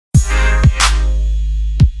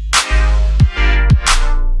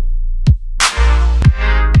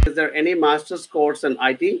any master's course in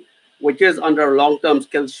IT, which is under long-term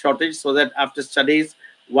skills shortage, so that after studies,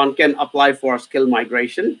 one can apply for skill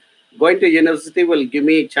migration. Going to university will give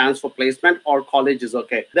me a chance for placement, or college is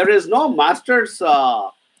okay. There is no master's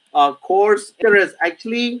course. There is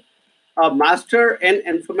actually a master in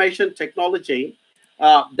information technology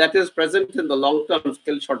that is present in the long-term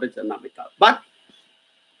skill shortage in America. But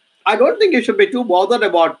I don't think you should be too bothered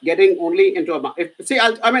about getting only into I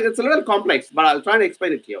mean, it's a little complex, but I'll try and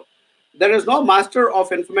explain it to you. There is no master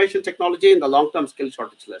of information technology in the long-term skill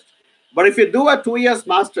shortage list. But if you do a 2 years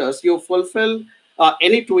master's, you fulfill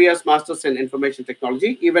any 2 years master's in information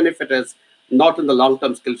technology, even if it is not in the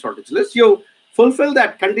long-term skill shortage list. You fulfill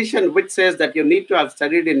that condition, which says that you need to have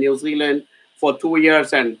studied in New Zealand for 2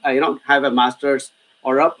 years and have a master's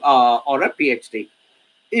or a PhD.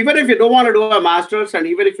 Even if you don't want to do a master's, and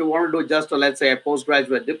even if you want to do just let's say a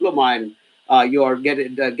postgraduate diploma, and you are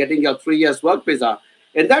getting your 3 years work visa,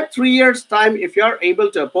 in that 3 years time, if you are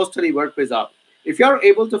able to post-study work visa, if you are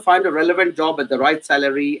able to find a relevant job at the right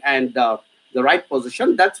salary and the right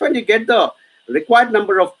position, that's when you get the required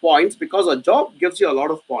number of points, because a job gives you a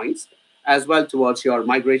lot of points as well towards your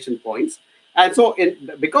migration points. And so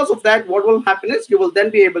because of that, what will happen is you will then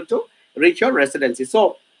be able to reach your residency.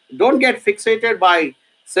 So don't get fixated by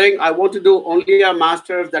saying, I want to do only a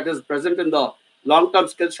master's that is present in the long-term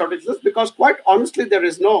skills shortage list, because quite honestly, there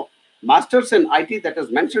is no master's in IT that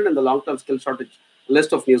is mentioned in the long-term skills shortage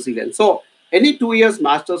list of New Zealand. So any 2 years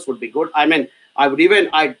master's would be good. I mean, I would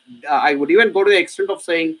even go to the extent of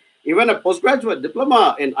saying even a postgraduate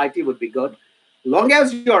diploma in IT would be good, long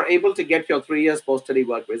as you are able to get your 3 years post-study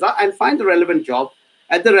work visa and find the relevant job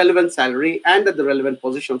at the relevant salary and at the relevant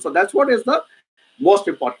position. So that's what is the most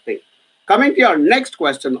important thing. Coming to your next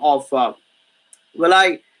question of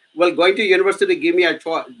will going to university give me a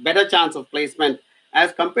better chance of placement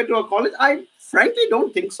as compared to a college? I frankly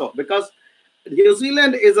don't think so, because New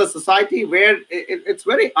Zealand is a society where it's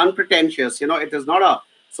very unpretentious. It is not a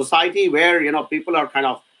society where people are kind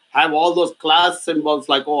of have all those class symbols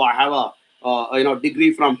like, oh, I have a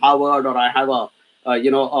degree from Harvard, or I have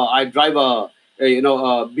I drive a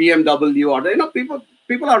BMW, or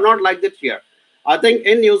people are not like that here. I think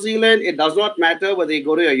in New Zealand, it does not matter whether you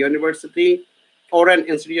go to a university or an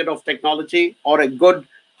institute of technology or a good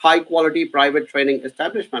high quality private training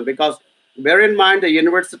establishment, because bear in mind, the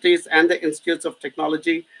universities and the institutes of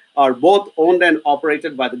technology are both owned and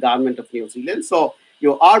operated by the government of New Zealand. So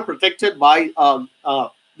you are protected by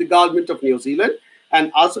the government of New Zealand.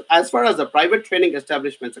 And as far as the private training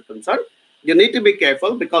establishments are concerned, you need to be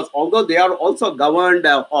careful, because although they are also governed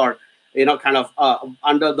or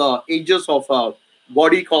under the aegis of a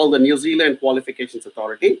body called the New Zealand Qualifications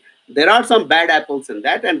Authority, there are some bad apples in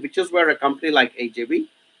that, and which is where a company like AJB,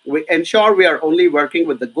 we ensure we are only working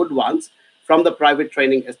with the good ones from the private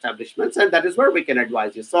training establishments, and that is where we can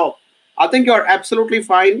advise you. So I think you're absolutely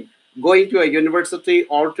fine going to a university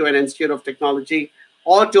or to an institute of technology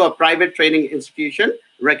or to a private training institution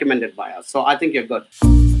recommended by us. So I think you're good.